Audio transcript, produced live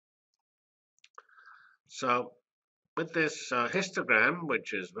So with this histogram,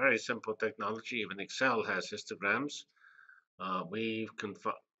 which is very simple technology, even Excel has histograms. We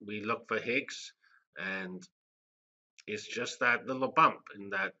look for Higgs, and it's just that little bump in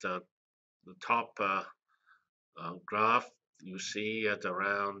that the top graph. You see at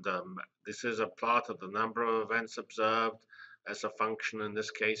around this is a plot of the number of events observed as a function in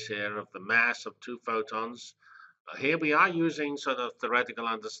this case here of the mass of two photons. Here we are using sort of theoretical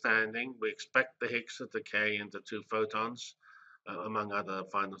understanding. We expect the Higgs to decay into two photons, among other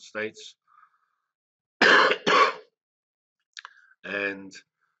final states. And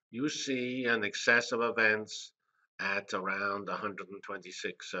you see an excess of events at around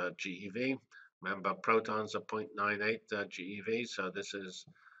 126 GeV. Remember, protons are 0.98 GeV, so this is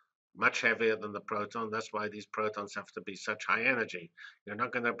much heavier than the proton. That's why these protons have to be such high energy. You're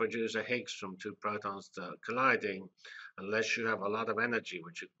not going to produce a Higgs from two protons colliding unless you have a lot of energy,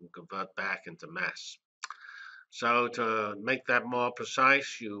 which you can convert back into mass. So to make that more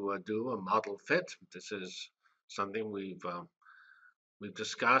precise, you do a model fit. This is something we've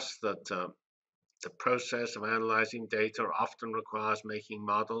discussed, that the process of analyzing data often requires making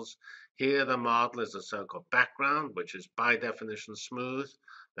models. Here, the model is a so-called background, which is by definition smooth.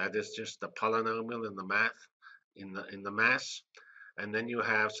 That is just a polynomial in the math, in the mass. And then you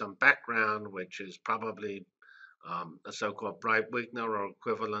have some background, which is probably a so-called Breit-Wigner or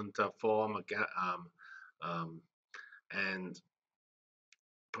equivalent form, and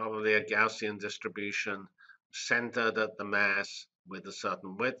probably a Gaussian distribution centered at the mass with a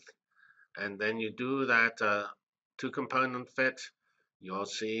certain width. And then you do that two-component fit. You'll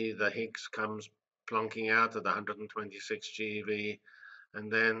see the Higgs comes plonking out at 126 GeV. And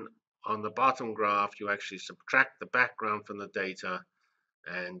then on the bottom graph, you actually subtract the background from the data,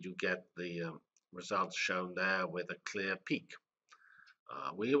 and you get the results shown there with a clear peak.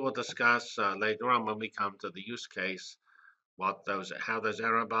 We will discuss later on when we come to the use case how those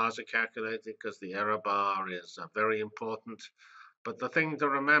error bars are calculated, because the error bar is very important. But the thing to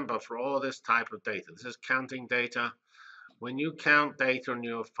remember for all this type of data, this is counting data. When you count data and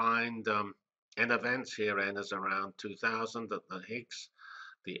you find n events here, n is around 2000 at the Higgs,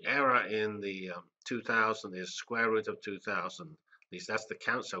 the error in the 2000 is square root of 2000. At least that's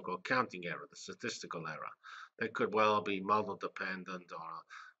the so-called counting error, the statistical error. There could well be model dependent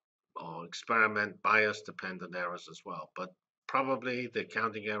or experiment bias dependent errors as well. But probably the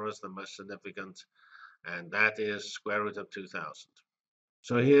counting error is the most significant, and that is square root of 2000.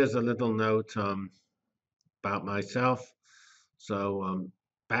 So here's a little note about myself. So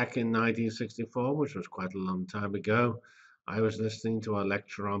back in 1964, which was quite a long time ago, I was listening to a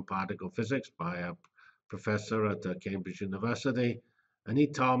lecture on particle physics by a professor at Cambridge University, and he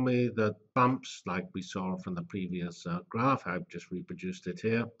told me that bumps, like we saw from the previous graph, I've just reproduced it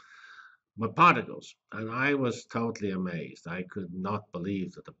here, were particles. And I was totally amazed. I could not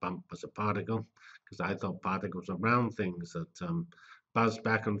believe that a bump was a particle, because I thought particles were round things that buzz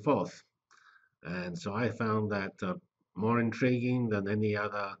back and forth. And so I found that more intriguing than any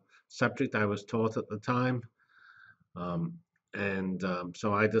other subject I was taught at the time.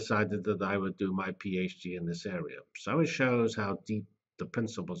 So I decided that I would do my PhD in this area. So it shows how deep the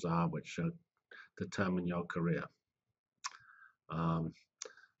principles are which determine your career. I've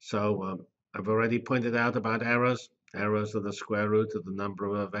already pointed out about errors. Errors are the square root of the number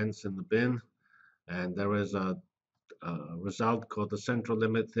of events in the bin. And there is a result called the central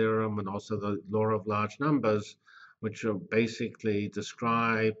limit theorem and also the law of large numbers, which will basically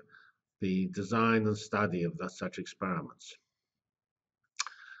describe the design and study of such experiments.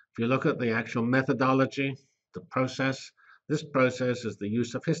 If you look at the actual methodology, the process, this process is the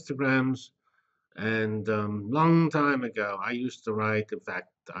use of histograms. And long time ago, I used to write, in fact,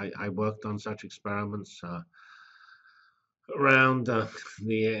 I worked on such experiments around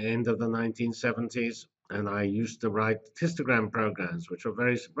the end of the 1970s. And I used to write histogram programs, which were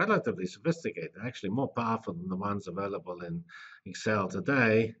relatively sophisticated, actually more powerful than the ones available in Excel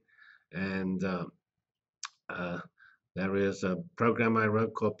today. And there is a program I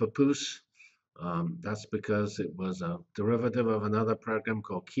wrote called Papoose. That's because it was a derivative of another program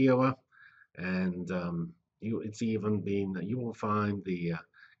called Kiowa. And it's even been, you will find the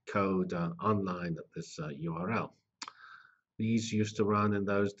code online at this URL. These used to run in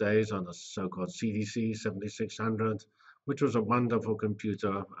those days on a so-called CDC 7600, which was a wonderful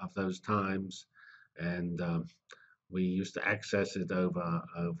computer of those times, and we used to access it over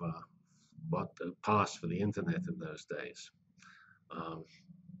what passed for the internet in those days. Of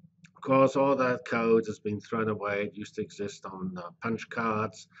course, all that code has been thrown away. It used to exist on punch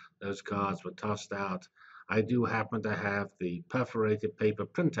cards. Those cards were tossed out. I do happen to have the perforated paper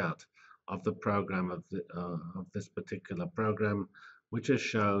printout of the program of this particular program, which is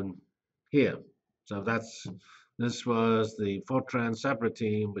shown here. So this was the Fortran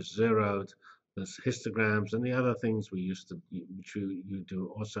subroutine, which zeroed the histograms and the other things we used to, which you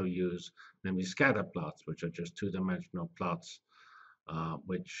do also use, namely scatter plots, which are just two-dimensional plots,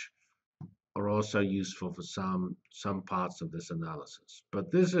 which are also useful for some parts of this analysis.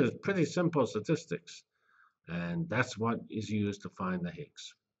 But this is pretty simple statistics, and that's what is used to find the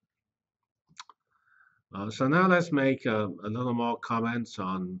Higgs. So now let's make a little more comments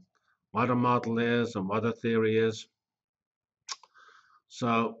on what a model is and what a theory is.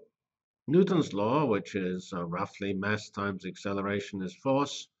 So Newton's law, which is roughly mass times acceleration is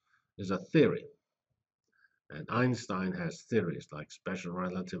force, is a theory. And Einstein has theories like special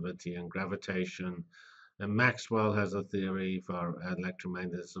relativity and gravitation, and Maxwell has a theory for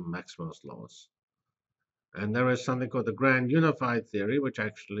electromagnetism, Maxwell's laws. And there is something called the grand unified theory, which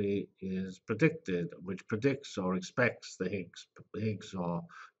actually is predicted, which predicts or expects the Higgs or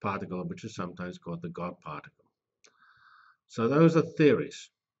particle, which is sometimes called the God particle. So those are theories.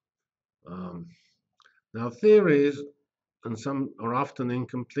 Now theories, and some are often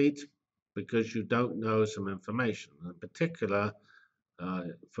incomplete because you don't know some information. In particular,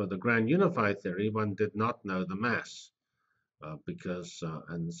 for the grand unified theory, one did not know the mass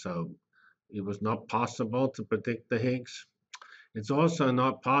and so it was not possible to predict the Higgs. It's also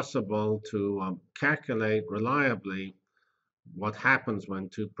not possible to calculate reliably what happens when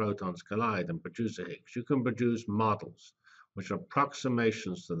two protons collide and produce a Higgs. You can produce models, which are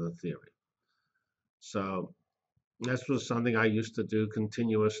approximations to the theory. So this was something I used to do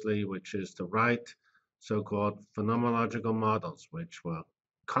continuously, which is to write so-called phenomenological models, which were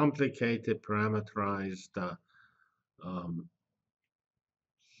complicated, parameterized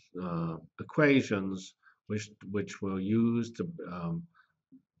equations, which were used to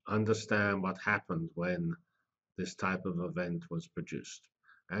understand what happened when this type of event was produced.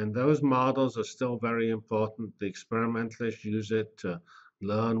 And those models are still very important. The experimentalists use it to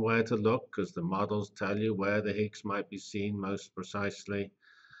learn where to look, because the models tell you where the Higgs might be seen most precisely,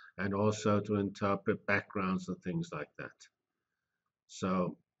 and also to interpret backgrounds and things like that.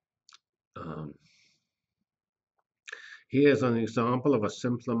 So here's an example of a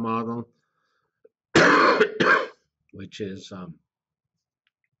simpler model, which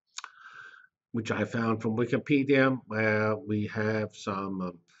I found from Wikipedia, where we have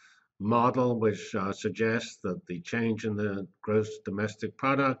some model which suggests that the change in the gross domestic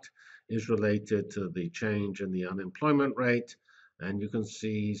product is related to the change in the unemployment rate, and you can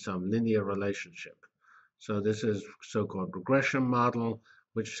see some linear relationship. So this is so-called regression model,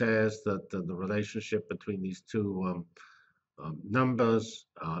 which says that the relationship between these two numbers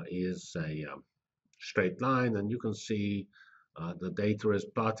is a straight line, and you can see the data is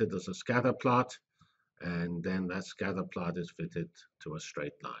plotted as a scatter plot, and then that scatter plot is fitted to a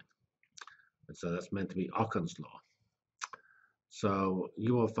straight line. And so that's meant to be Occam's law. So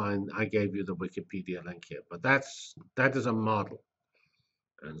you will find, I gave you the Wikipedia link here, but that is a model.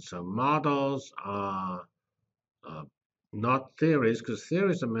 And so models are not theories, because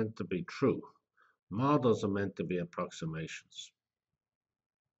theories are meant to be true. Models are meant to be approximations.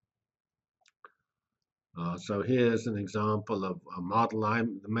 So here's an example of a model I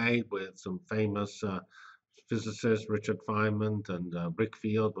made with some famous physicists, Richard Feynman, and Rick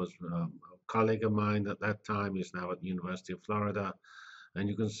Field was a colleague of mine at that time. He's now at the University of Florida. And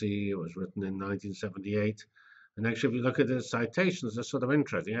you can see it was written in 1978. And actually, if you look at the citations, they're sort of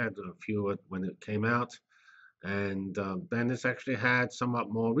interesting. I had a few when it came out. And then it's actually had somewhat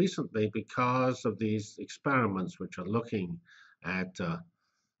more recently because of these experiments which are looking at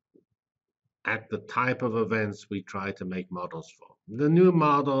the type of events we try to make models for. The new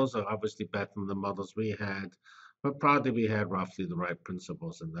models are obviously better than the models we had, but probably we had roughly the right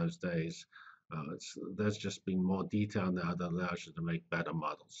principles in those days. There's just been more detail now that allows you to make better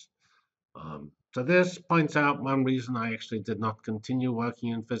models. So this points out one reason I actually did not continue working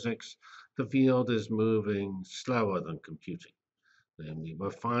in physics. The field is moving slower than computing. And we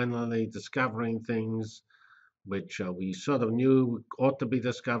were finally discovering things which we sort of knew ought to be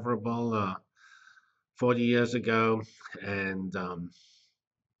discoverable 40 years ago, and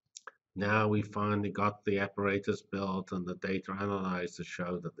now we finally got the apparatus built and the data analyzed to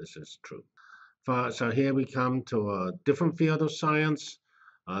show that this is true. So here we come to a different field of science.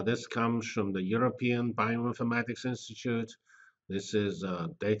 This comes from the European Bioinformatics Institute. This is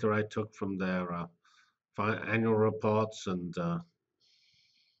data I took from their annual reports and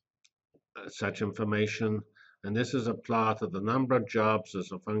such information. And this is a plot of the number of jobs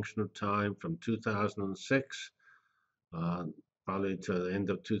as a function of time from 2006 by probably to the end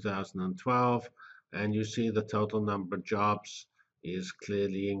of 2012, and you see the total number of jobs is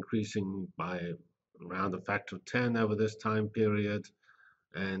clearly increasing by around a factor of 10 over this time period.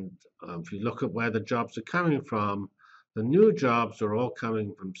 And if you look at where the jobs are coming from, the new jobs are all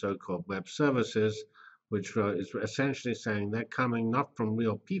coming from so-called web services, which is essentially saying they're coming not from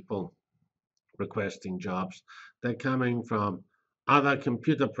real people requesting jobs, they're coming from other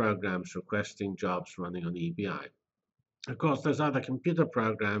computer programs requesting jobs running on EBI. Of course, those other computer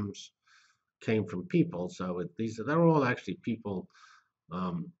programs came from people, so they're all actually people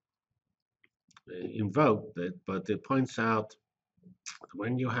um, invoked, but it points out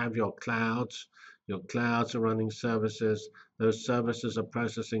when you have your clouds are running services, those services are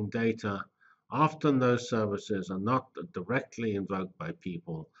processing data. Often those services are not directly invoked by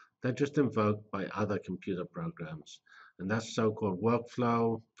people, they're just invoked by other computer programs. And that's so-called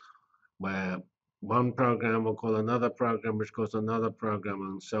workflow, where one program will call another program, which calls another program,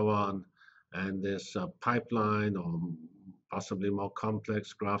 and so on. And this pipeline or possibly more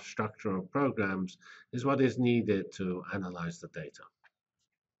complex graph structure of programs is what is needed to analyze the data.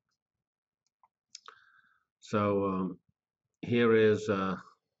 So here is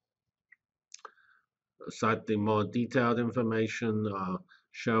slightly more detailed information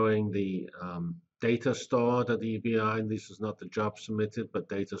showing the data stored at EBI. And this is not the job submitted, but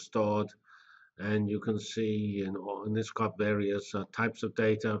data stored. And you can see, and it's got various types of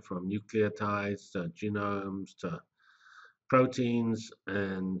data from nucleotides to genomes to proteins,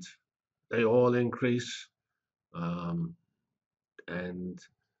 and they all increase. And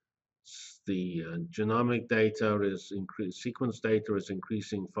the genomic data sequence data is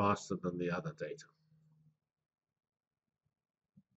increasing faster than the other data.